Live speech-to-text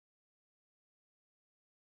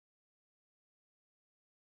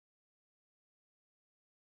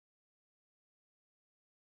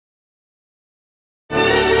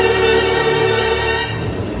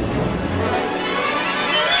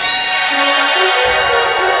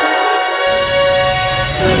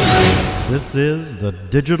This is the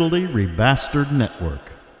Digitally Remastered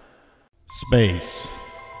Network. Space,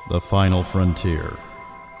 the final frontier.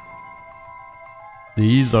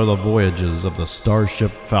 These are the voyages of the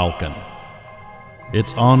Starship Falcon.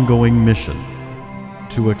 Its ongoing mission: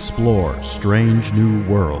 to explore strange new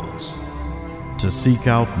worlds, to seek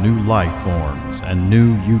out new life forms and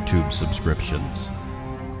new YouTube subscriptions,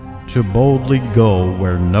 to boldly go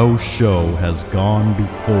where no show has gone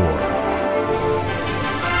before.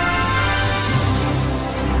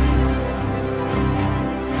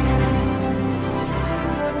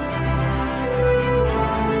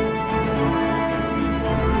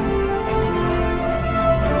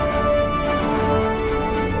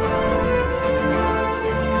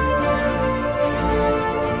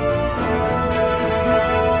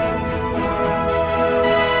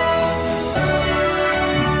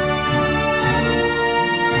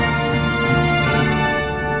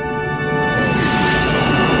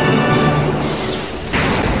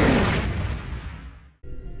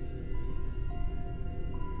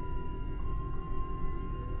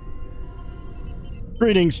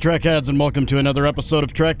 Greetings, Trekheads, and welcome to another episode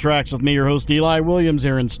of Trek Tracks with me, your host, Eli Williams,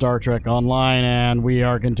 here in Star Trek Online, and we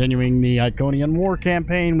are continuing the Iconian War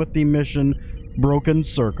campaign with the mission Broken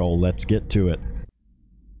Circle. Let's get to it.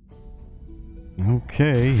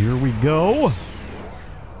 Okay, here we go.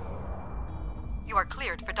 You are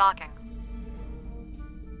cleared for docking.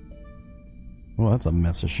 Well, that's a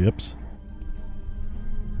mess of ships.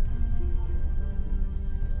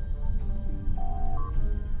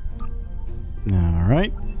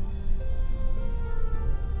 Alright.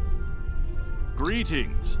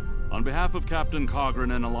 Greetings! On behalf of Captain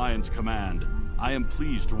Cogran and Alliance Command, I am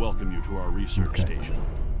pleased to welcome you to our research station.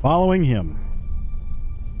 Following him.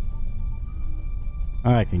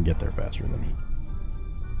 I can get there faster than he.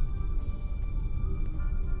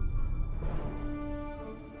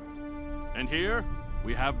 And here,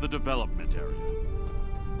 we have the development area.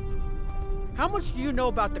 How much do you know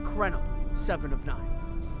about the Krenim, 7 of 9?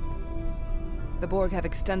 The Borg have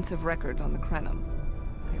extensive records on the Krenim.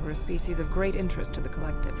 They were a species of great interest to the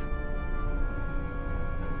Collective.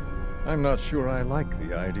 I'm not sure I like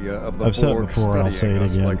the idea of the I've said it Borg before, and I'll say it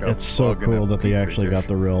again. like it's so cool that they actually got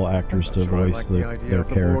the real actors to voice their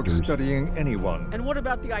characters. Studying anyone. And what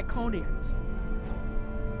about the Iconians?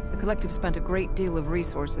 The Collective spent a great deal of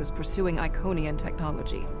resources pursuing Iconian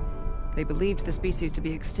technology. They believed the species to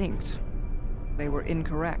be extinct. They were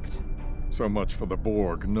incorrect. So much for the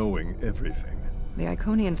Borg knowing everything. The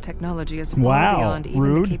Iconians' technology is far beyond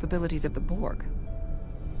even the capabilities of the Borg.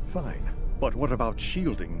 Fine. But what about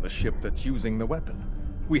shielding the ship that's using the weapon?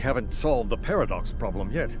 We haven't solved the paradox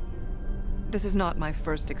problem yet. This is not my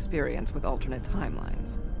first experience with alternate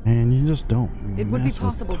timelines. And you just don't. It would be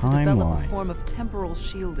possible to develop a form of temporal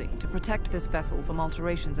shielding to protect this vessel from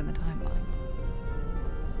alterations in the timeline.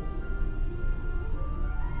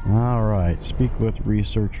 Alright, speak with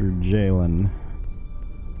researcher Jalen.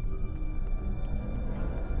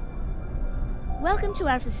 Welcome to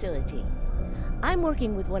our facility. I'm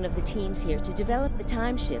working with one of the teams here to develop the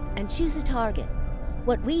time ship and choose a target.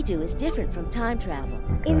 What we do is different from time travel.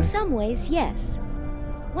 Okay. In some ways, yes.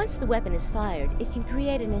 Once the weapon is fired, it can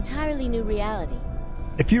create an entirely new reality.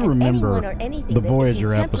 If you remember the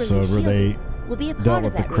Voyager episode where they dealt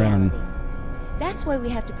with the Krenim, that's why we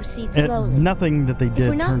have to proceed slowly. Nothing that they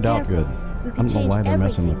did turned out good. We I can don't know change why they're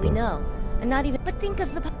messing everything with we this. know, and not even. But think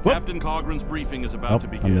of the. Captain Cogran's briefing is about to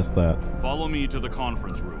begin. I missed that. Follow me to the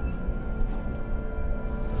conference room.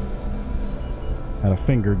 Had a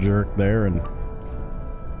finger jerk there, and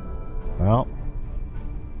well,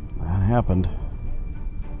 that happened.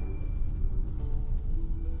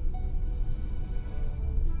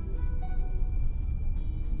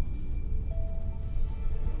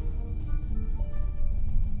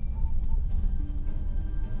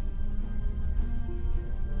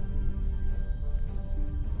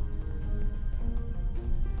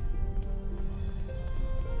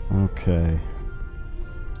 Okay.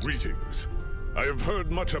 Greetings. I have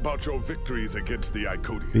heard much about your victories against the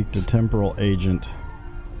Iconians. Speak to temporal agent.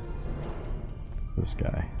 This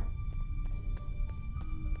guy.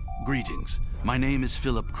 Greetings. My name is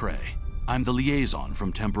Philip Cray. I'm the liaison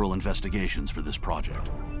from Temporal Investigations for this project.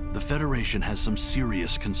 The Federation has some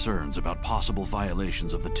serious concerns about possible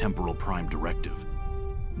violations of the Temporal Prime Directive.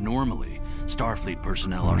 Normally, Starfleet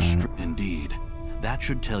personnel are strict indeed. That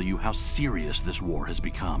should tell you how serious this war has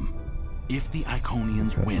become. If the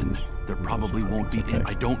Iconians win, there probably won't be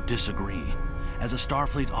I don't disagree. As a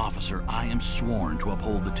Starfleet officer, I am sworn to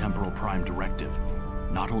uphold the Temporal Prime Directive.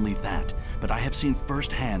 Not only that, but I have seen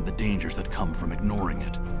firsthand the dangers that come from ignoring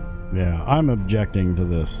it. Yeah, I'm objecting to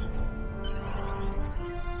this.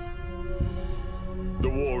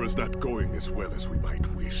 is not going as well as we might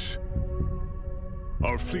wish.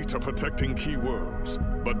 Our fleet are protecting key worlds,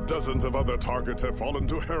 but dozens of other targets have fallen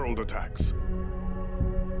to Herald attacks.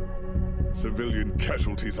 Civilian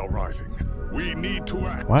casualties are rising. We need to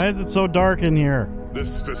act. Why is it so dark in here?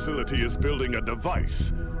 This facility is building a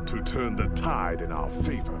device to turn the tide in our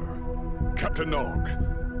favor. Captain Nog,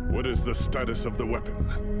 what is the status of the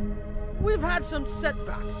weapon? We've had some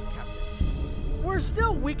setbacks, Captain. We're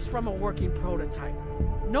still weeks from a working prototype.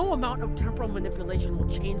 No amount of temporal manipulation will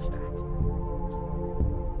change that.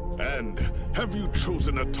 And have you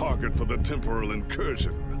chosen a target for the temporal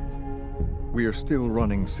incursion? We are still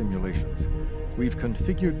running simulations. We've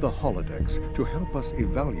configured the holodecks to help us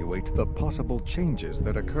evaluate the possible changes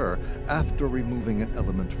that occur after removing an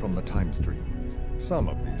element from the time stream. Some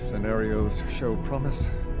of these scenarios show promise,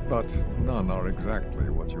 but none are exactly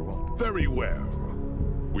what you want. Very well.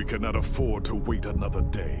 We cannot afford to wait another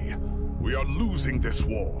day. We are losing this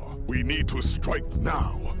war. We need to strike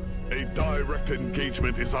now. A direct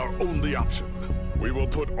engagement is our only option. We will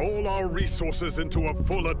put all our resources into a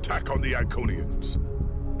full attack on the Iconians.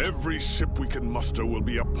 Every ship we can muster will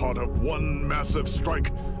be a part of one massive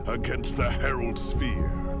strike against the Herald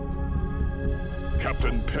Sphere.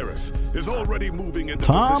 Captain Paris is already moving into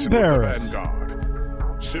position with the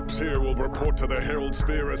Vanguard. Ships here will report to the Herald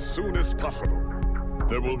Sphere as soon as possible.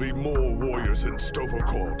 There will be more warriors in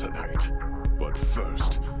Stovokor tonight. But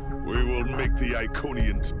first, we will make the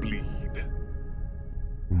Iconians bleed.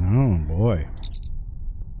 Oh boy.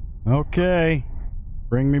 Okay.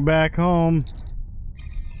 Bring me back home.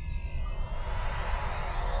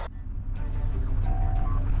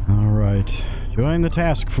 Alright. Join the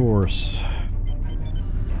task force.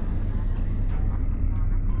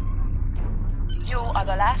 You are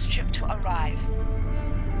the last ship to arrive.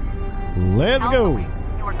 Let's go!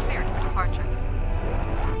 You are cleared for departure.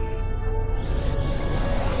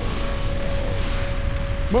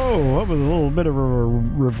 Whoa, that was a little bit of a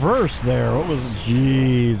reverse there. What was it?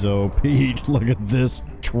 Jeez, oh Pete, look at this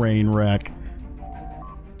train wreck.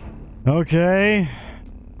 Okay.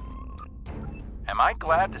 Am I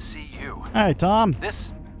glad to see you? Hi, Tom.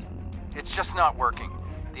 It's just not working.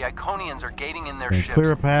 The Iconians are gating in their Okay, ships,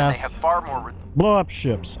 clear a path. and they have far more... Blow up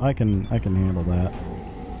ships. I can handle that.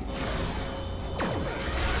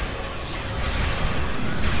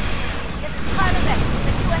 This is Carla Rex from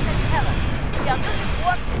the USS Keller. We are losing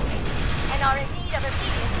warp rotation and are in need of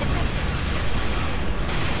immediate assistance.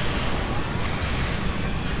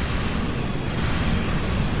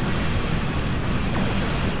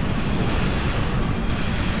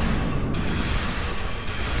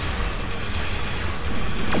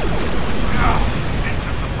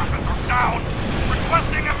 Engines and weapons are down!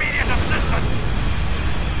 Requesting immediate assistance!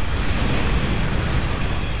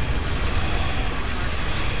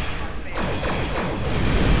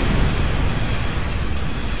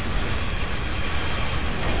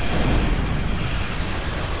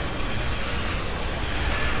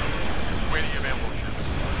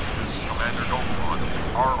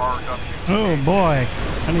 Oh boy,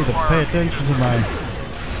 I need to pay attention to my...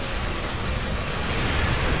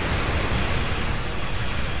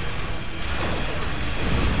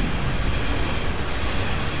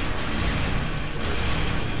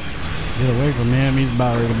 Get away from him, he's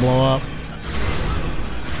about ready to blow up.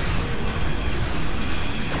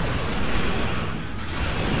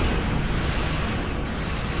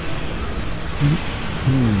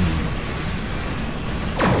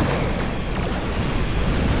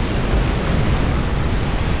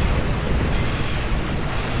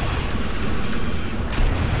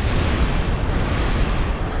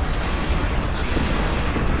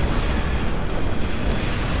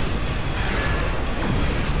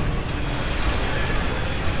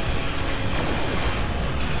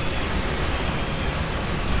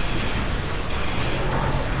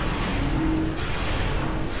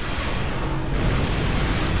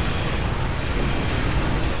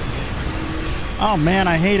 Oh man,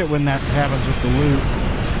 I hate it when that happens with the loot.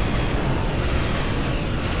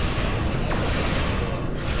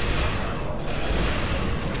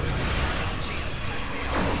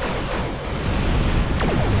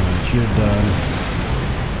 You're done.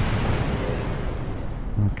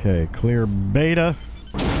 Okay, clear beta.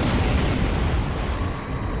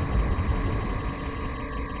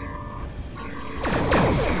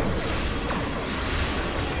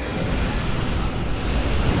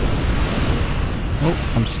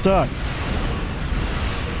 Oh, I'm stuck.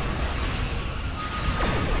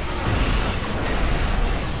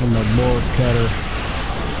 In the board cutter.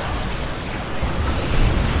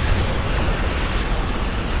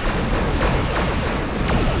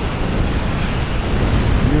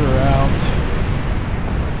 You're out.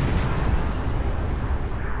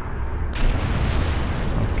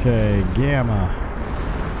 Gamma.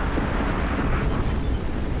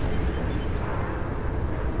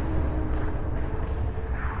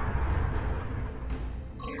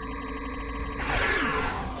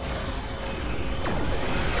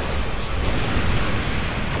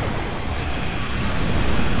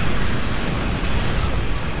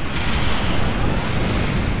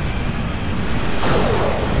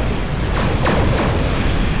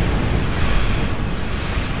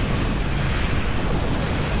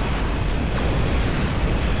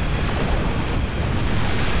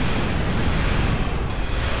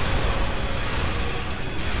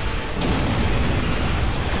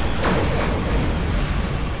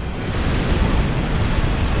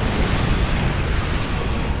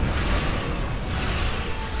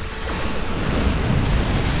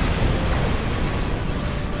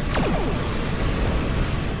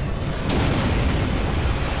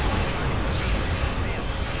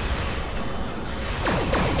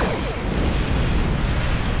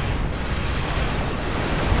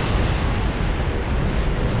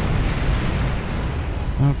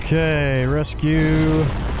 Okay, rescue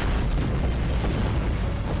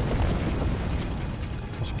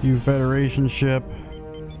Federation ship.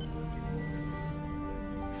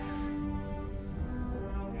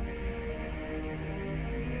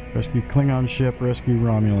 Rescue Klingon ship, rescue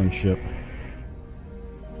Romulan ship.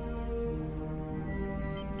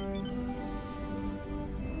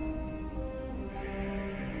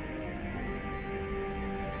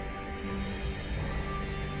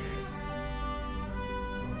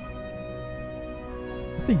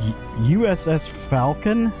 The USS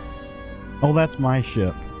Falcon? Oh, that's my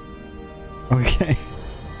ship. Okay.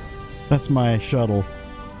 That's my shuttle.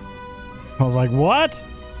 I was like, what?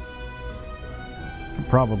 It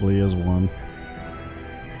probably is one.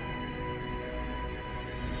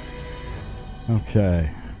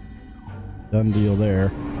 Okay. Done deal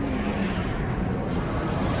there.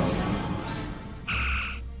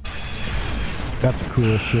 That's a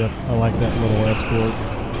cool ship. I like that little escort.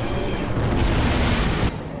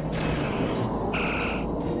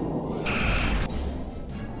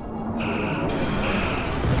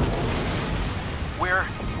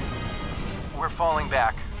 We're falling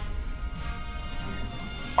back.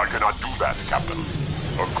 I cannot do that, Captain.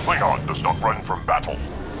 A Klingon does not run from battle.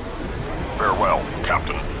 Farewell,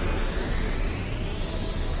 Captain.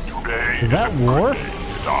 Today is that a good Worf? day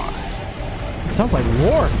to die. It sounds like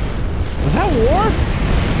Worf. Is that Worf?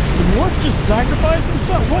 Did Worf just sacrifice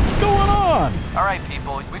himself? What's going on? All right,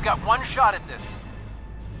 people. We've got one shot at this.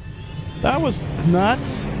 That was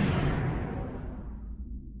nuts.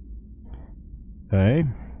 Okay.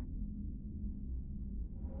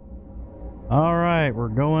 All right, we're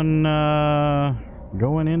going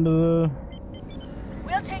into the...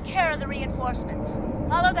 We'll take care of the reinforcements.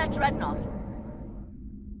 Follow that dreadnought.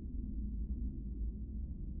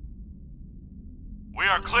 We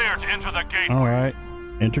are clear to enter the gateway. All right,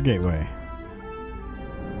 enter gateway.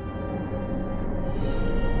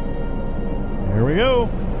 Here we go.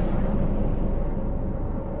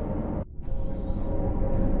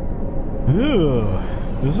 Ooh,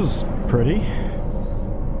 this is pretty.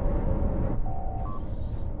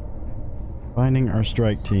 Finding our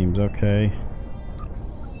strike teams, okay.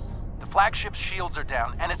 The flagship's shields are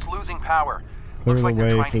down, and it's losing power. Clear Looks the like they're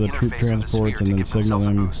way trying for to the troop interface with the sphere transports to and then give signal themselves a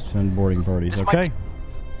them, boost. send boarding parties. This Okay,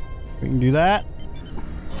 we can do that.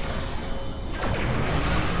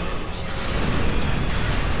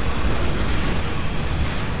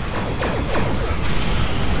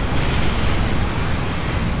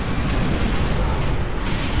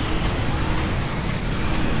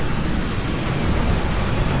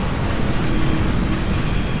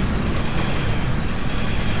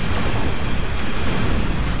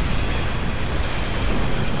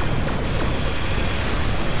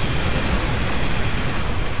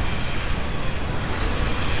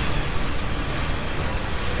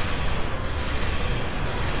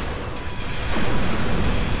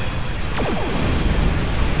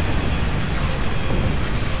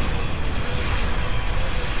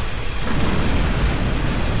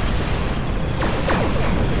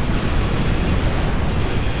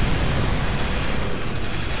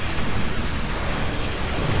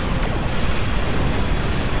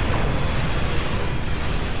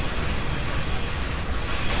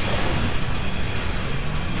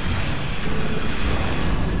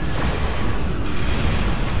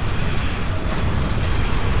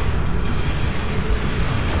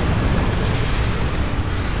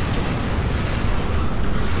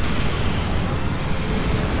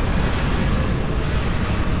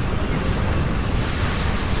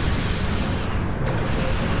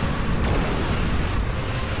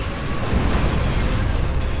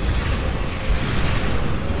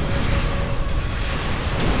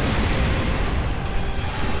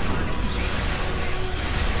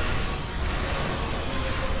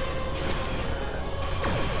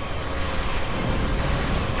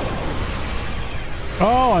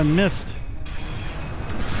 Oh, I missed.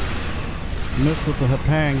 Missed with the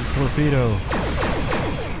Hapang torpedo.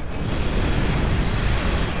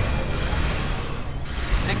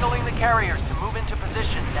 Signaling the carriers to move into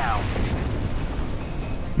position now.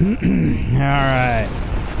 Alright.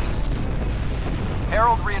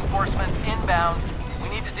 Herald reinforcements inbound. We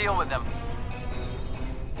need to deal with them.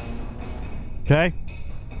 Okay.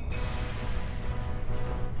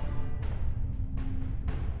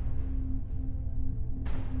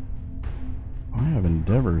 I have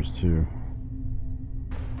endeavors to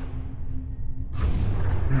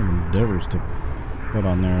put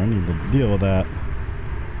on there. I need to deal with that.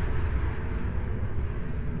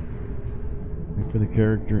 Wait for the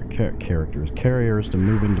carriers to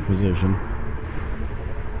move into position.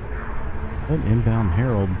 What inbound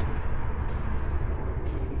Herald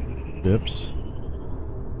ships?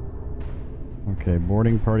 Okay,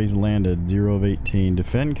 boarding parties landed. 0 of 18.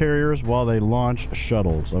 Defend carriers while they launch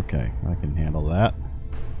shuttles. Okay, I can handle that.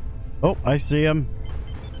 Oh, I see him.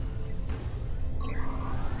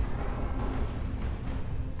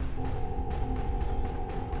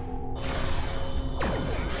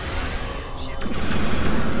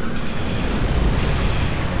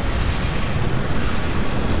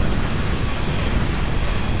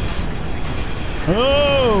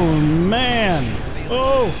 Oh, man.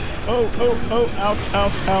 Oh, ouch.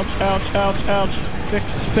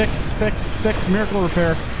 Fix, miracle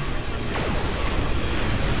repair.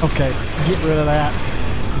 Okay, get rid of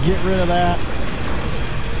that.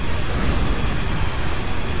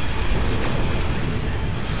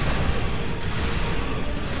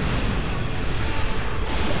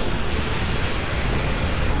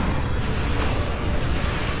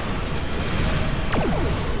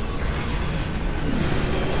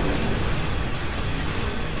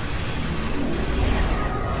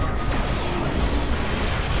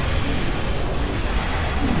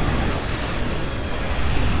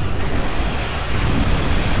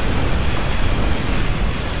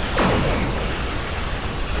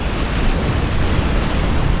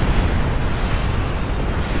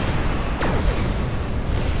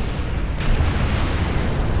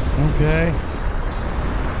 Okay.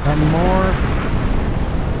 Got more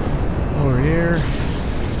over here.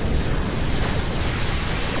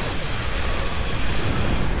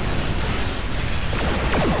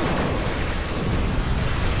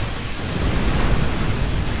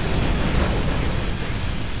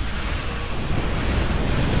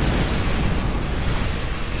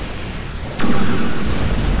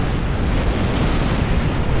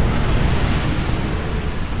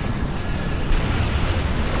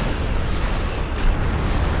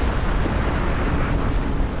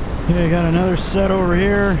 Okay, got another set over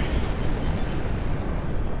here.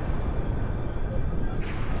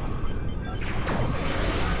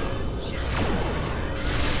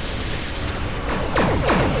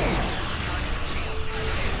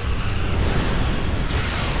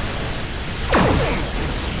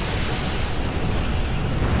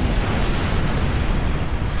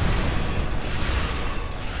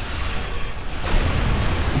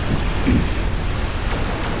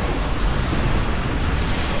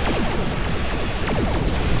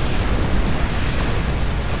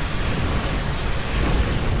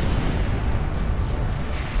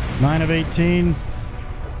 Nine of 18.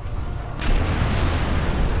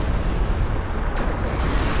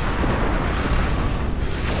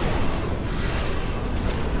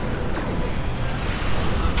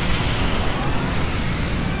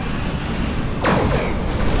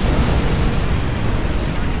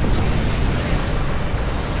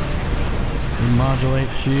 Modulate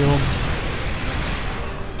shields.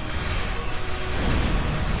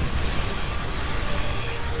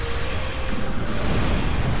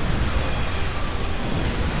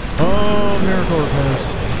 Oh, miracle repairs.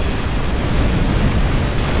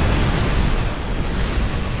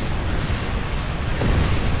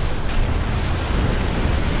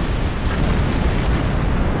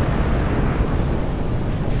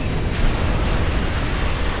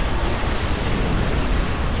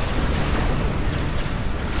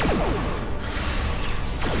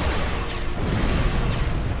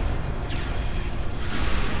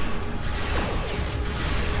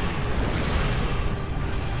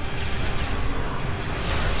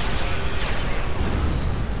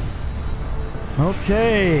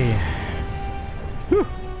 Okay. Whew.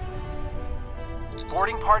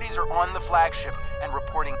 Boarding parties are on the flagship and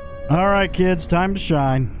reporting. All right, kids, time to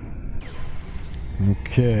shine.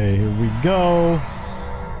 Okay, here we go.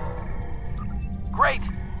 Great,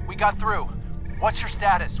 we got through. What's your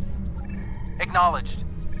status? Acknowledged.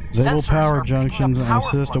 Disable Sensors power are picking up junctions and power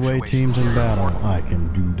assist away fluctuations teams in near your battle. orbit. I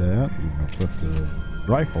can do that. I'm gonna put the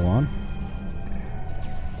rifle on.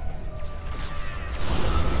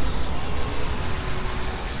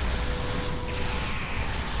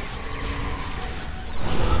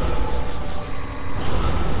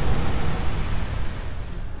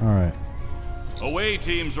 Alright. Away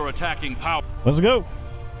teams are attacking power. Let's go!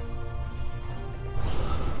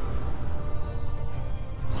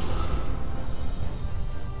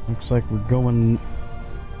 Looks like we're going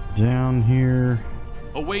down here.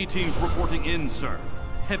 Away teams reporting in, sir.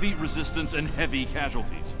 Heavy resistance and heavy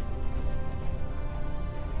casualties.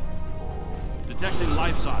 Detecting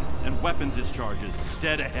life signs and weapon discharges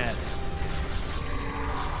dead ahead.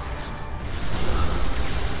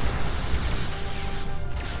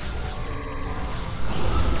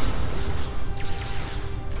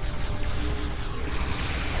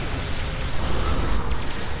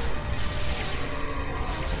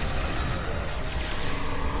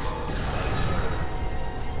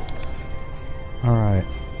 Alright.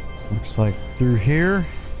 Looks like through here.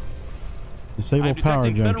 Disable I'm power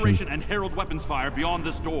detecting junction. Federation and Herald weapons fire beyond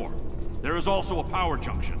this door. There is also a power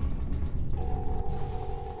junction.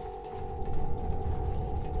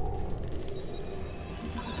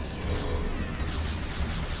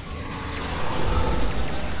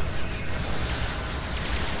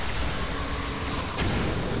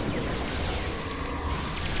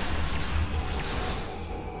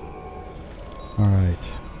 Alright.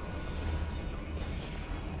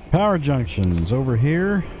 Power junctions over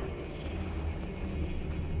here.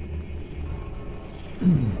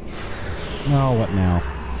 Oh, what now?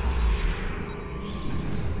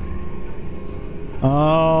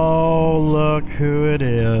 Oh, look who it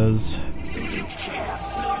is.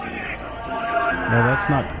 No, that's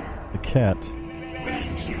not the cat.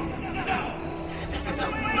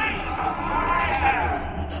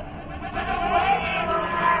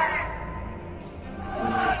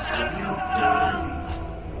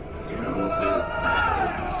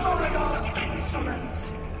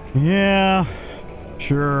 Yeah,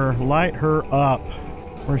 sure. Light her up.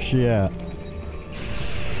 Where's she at?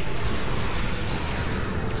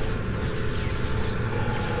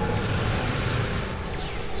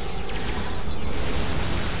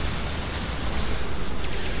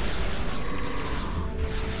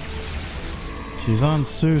 She's on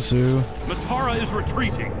Susu. Matara is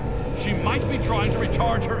retreating. She might be trying to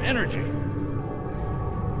recharge her energy.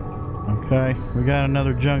 Okay, we got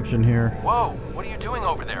another junction here. Whoa, what are you doing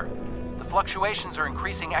over there? The fluctuations are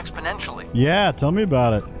increasing exponentially. Yeah, tell me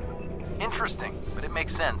about it. Interesting, but it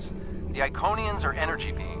makes sense. The Iconians are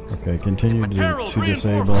energy beings. Okay, continue Harold, to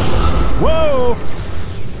disable. reinforcements! Whoa!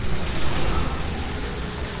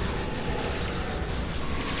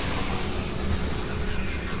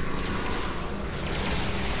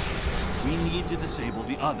 We need to disable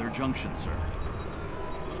the other junction, sir.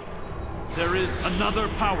 There is another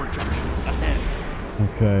power junction ahead.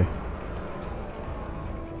 Okay.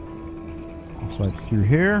 Looks like through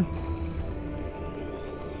here.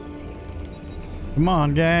 Come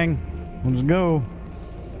on, gang. Let's go.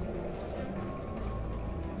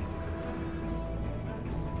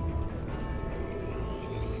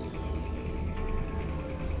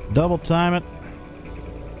 Double time it.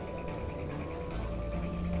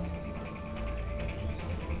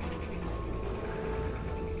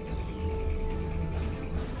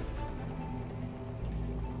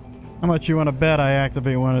 How much you want to bet I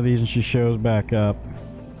activate one of these and she shows back up?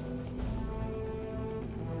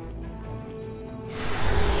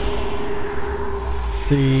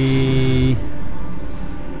 See?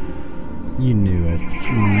 You knew it.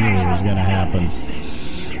 You knew it was gonna happen.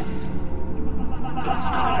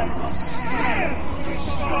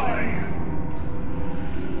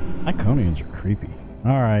 Iconians are creepy.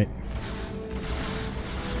 Alright.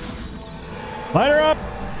 Light her up!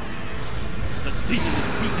 The demon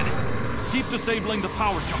is weakening. Keep disabling the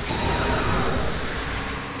power junction.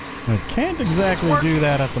 I can't exactly do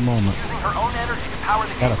that at the moment. She's using her own energy to power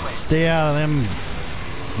the Gotta gateway. stay out of them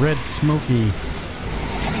red smoky.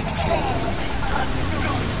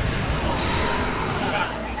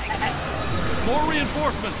 More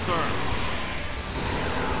reinforcements, sir.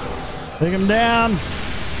 Take him down.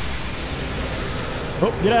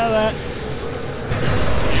 Oh, get out of that.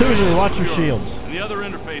 Susan, watch your shields. The other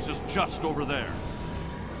interface is just over there.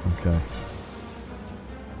 Okay.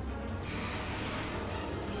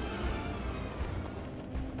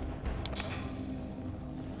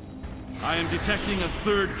 I am detecting a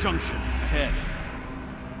third junction ahead.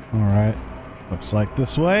 Alright. Looks like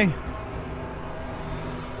this way.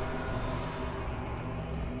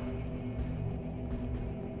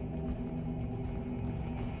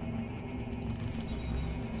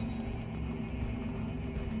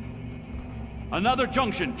 Another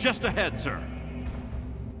junction just ahead, sir.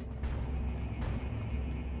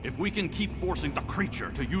 If we can keep forcing the creature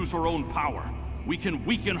to use her own power, we can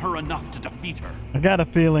weaken her enough to defeat her. I got a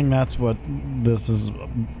feeling that's what this is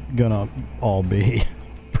gonna all be.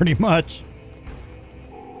 Pretty much.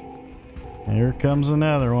 Here comes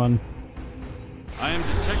another one. I am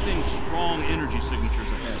detecting strong energy signatures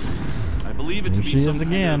ahead. I believe it to be some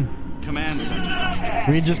again. Kind of command center.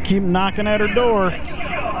 We just keep knocking at her door.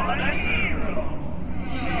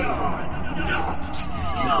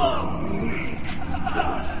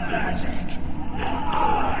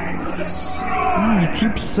 You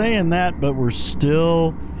keep saying that, but we're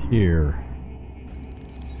still here.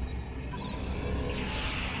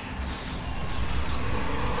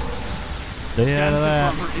 Stay out of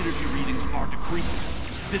that. Her energy readings are decreasing.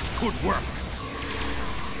 This could work.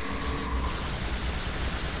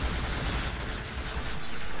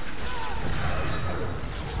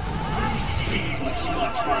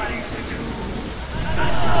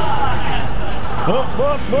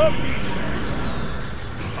 Whoop.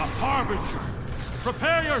 A Harbinger.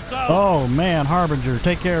 Prepare yourself. Oh man, Harbinger.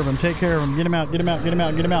 Take care of him. Take care of him. Get him out. Get him out. Get him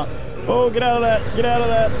out. Get him out. Oh, get out of that. Get out of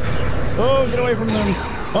that. Oh, get away from them.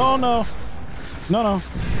 Oh no. No.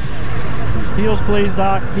 Heals, please,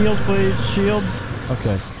 Doc. Heals, please. Shields.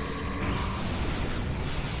 Okay.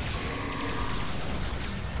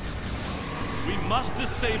 We must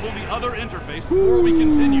disable the other interface before we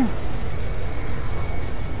continue.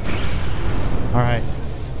 All right.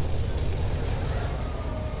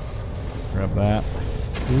 Grab that.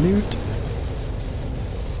 Loot.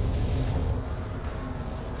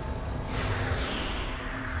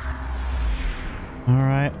 All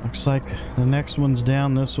right. Looks like the next one's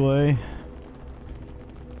down this way.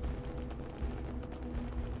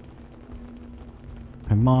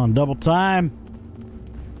 Come on, double time.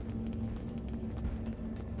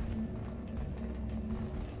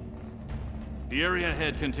 The area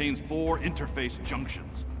ahead contains 4 interface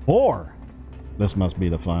junctions. 4? This must be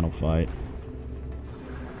the final fight.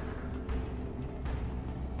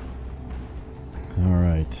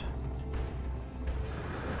 Alright.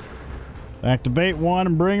 Activate one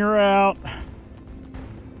and bring her out.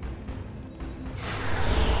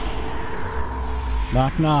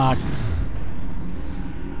 Knock, knock.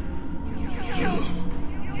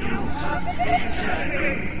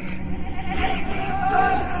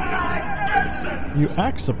 You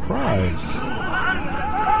act surprised.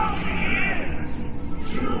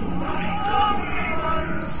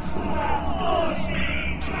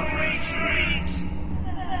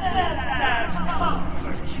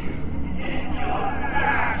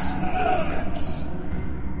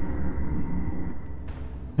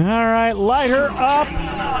 All right, light her up.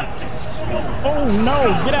 Oh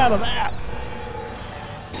no, get out of that.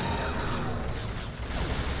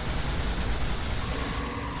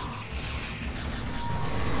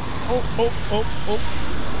 Oh.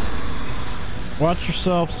 Watch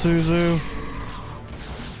yourself, Suzu.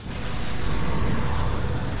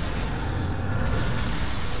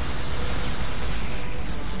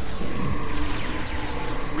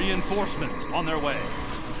 Reinforcements on their way.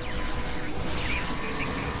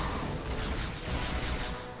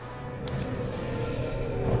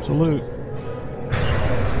 Lots of loot.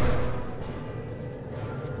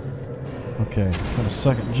 Okay, got a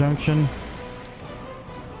second junction.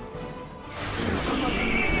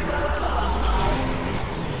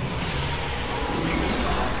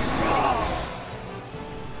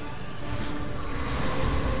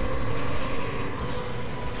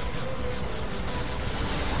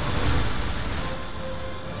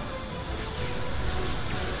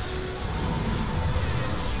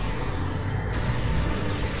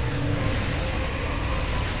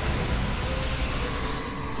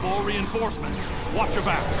 Reinforcements. Watch your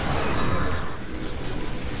back.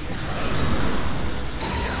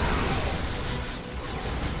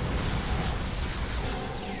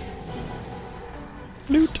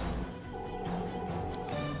 Loot.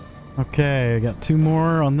 Okay, I got 2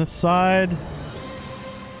 more on this side.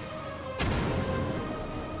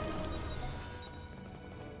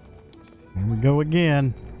 Here we go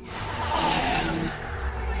again.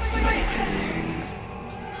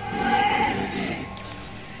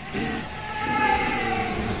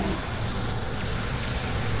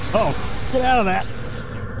 Oh, get out of that.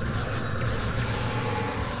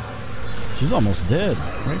 She's almost dead.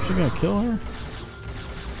 Are you actually gonna kill her?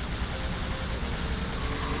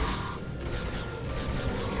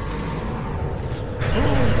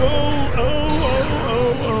 Oh.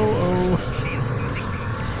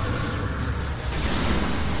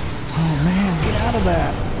 Oh man, get out of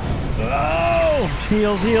that. Oh!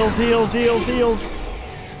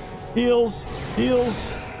 Heals. Heals.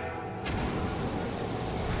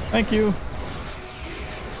 Thank you.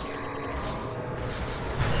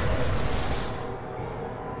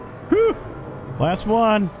 Whew. Last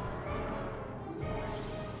one.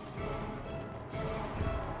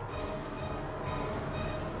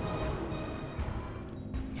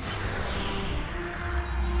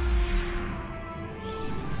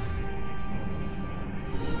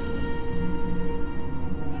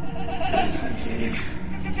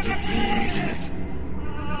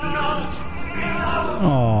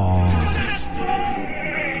 Oh.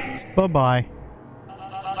 Bye-bye.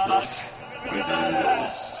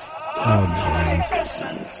 Oh,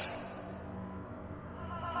 geez.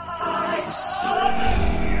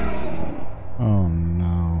 Oh,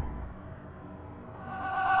 no.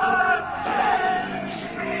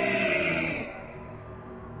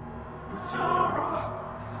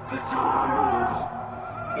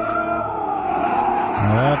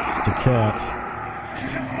 That's the cat.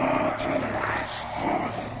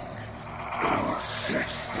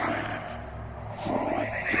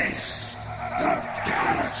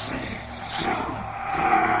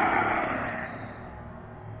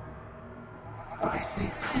 I see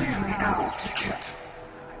clearly now, Ticket.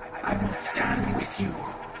 I will stand with you,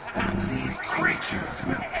 and these creatures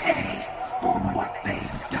will pay for what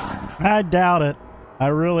they've done. I doubt it. I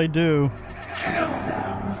really do. Kill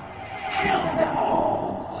them. Kill them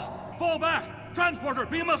all. Fall back! Transporter,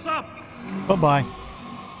 beam us up! Bye-bye.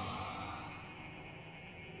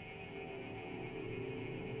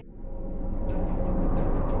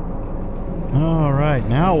 All right,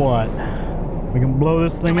 now what? We can blow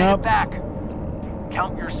this thing up? You made it back.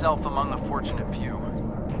 Count yourself among the fortunate few.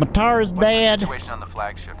 Matara's What's dead. the situation on the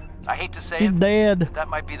flagship? I hate to say She's it, dead. but that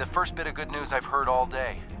might be the first bit of good news I've heard all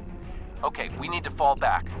day. Okay, we need to fall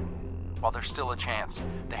back. While there's still a chance,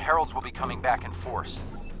 the Heralds will be coming back in force.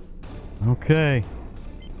 Okay.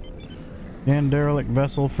 And derelict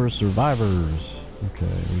vessel for survivors. Okay,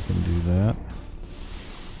 we can do that.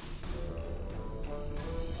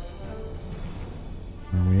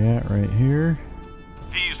 Where are we at? Right here.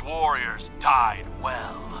 These warriors died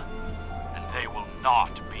well, and they will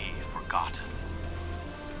not be forgotten.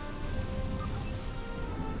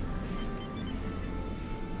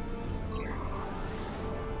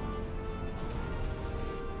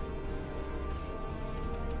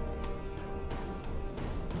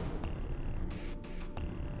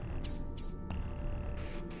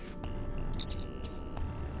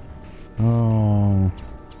 Oh.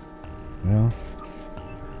 Well.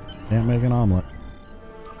 Can't make an omelet.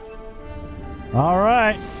 All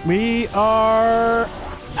right, we are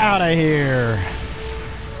out of here.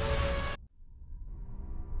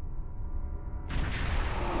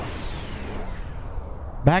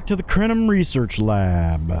 Back to the Crenum Research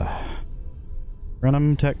Lab.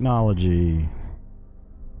 Crenum Technology.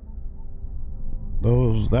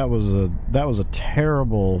 That was a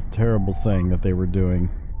terrible, terrible thing that they were doing.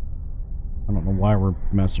 I don't know why we're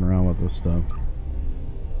messing around with this stuff.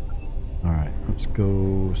 All right, let's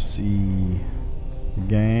go see the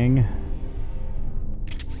gang.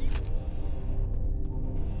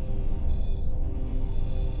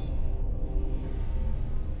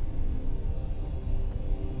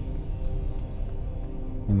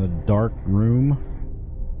 In the dark room.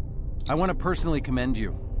 I want to personally commend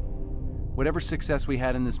you. Whatever success we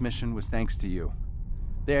had in this mission was thanks to you.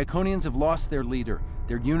 The Iconians have lost their leader.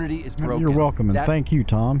 Their unity is broken. You're welcome, and thank you,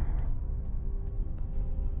 Tom.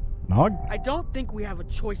 Nog? I don't think we have a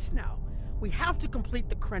choice now. We have to complete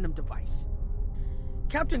the Crenum device.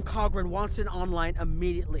 Captain Cogran wants it online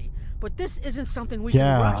immediately, but this isn't something we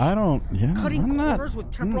can rush. Cutting corners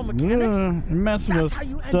with temporal mechanics? Messing That's with how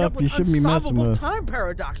you end stuff up with you shouldn't be messing unsolvable with. time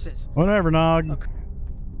paradoxes. Whatever, Nog.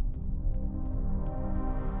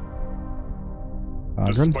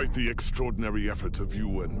 Despite the extraordinary efforts of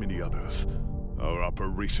you and many others, our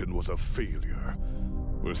operation was a failure.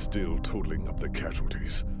 We're still totaling up the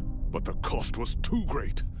casualties, but the cost was too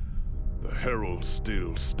great. The Heralds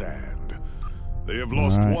still stand. They have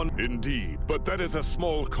lost one indeed, but that is a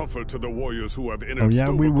small comfort to the warriors who have entered. Oh yeah,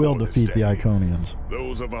 we will defeat the Iconians.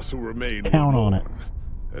 Those of us who remain count on it.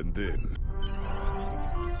 And then.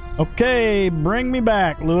 Okay, bring me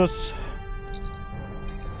back, Lewis.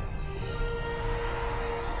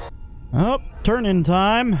 Oh, turn-in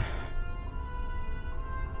time.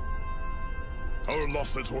 Our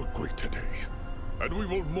losses were great today, and we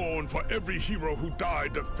will mourn for every hero who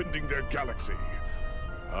died defending their galaxy.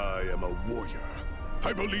 I am a warrior.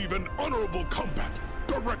 I believe in honorable combat,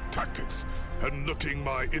 direct tactics, and looking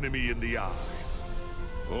my enemy in the eye.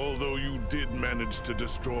 Although you did manage to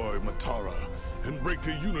destroy Matara and break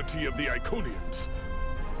the unity of the Iconians,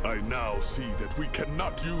 I now see that we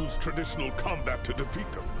cannot use traditional combat to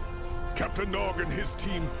defeat them. Captain Nog and his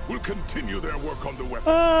team will continue their work on the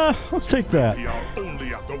weapon. Let's take that. We are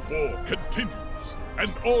only at the war continues,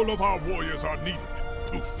 and all of our warriors are needed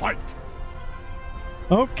to fight.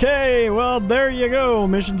 Okay, well, there you go.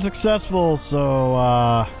 Mission successful.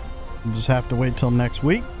 So, we'll just have to wait till next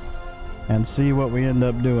week and see what we end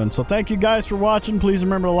up doing. So thank you guys for watching. Please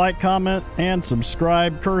remember to like, comment, and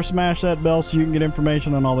subscribe. Smash that bell so you can get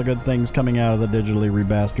information on all the good things coming out of the Digitally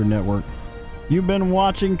Remastered Network. You've been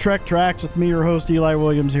watching Trek Tracks with me, your host, Eli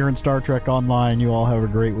Williams, here in Star Trek Online. You all have a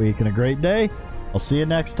great week and a great day. I'll see you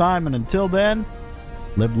next time, and until then,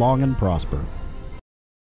 live long and prosper.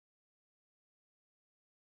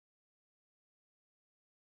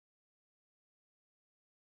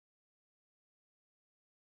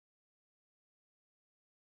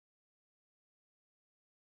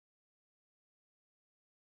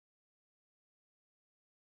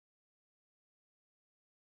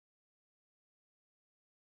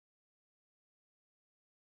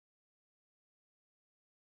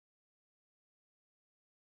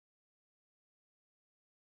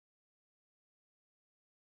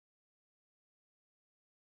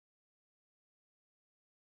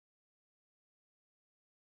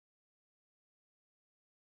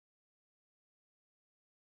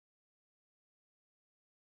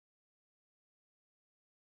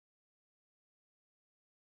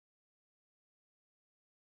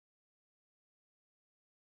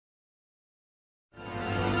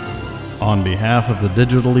 On behalf of the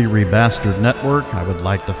Digitally Remastered Network, I would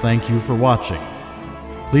like to thank you for watching.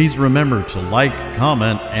 Please remember to like,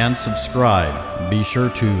 comment, and subscribe. Be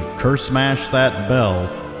sure to smash that bell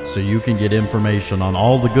so you can get information on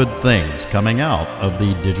all the good things coming out of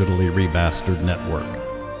the Digitally Remastered Network.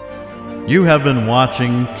 You have been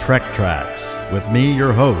watching Trek Tracks with me,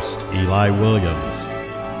 your host, Eli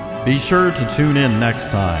Williams. Be sure to tune in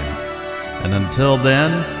next time. And until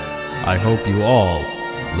then, I hope you all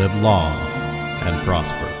live long and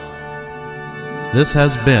prosper. This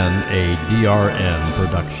has been a DRN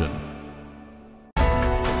production.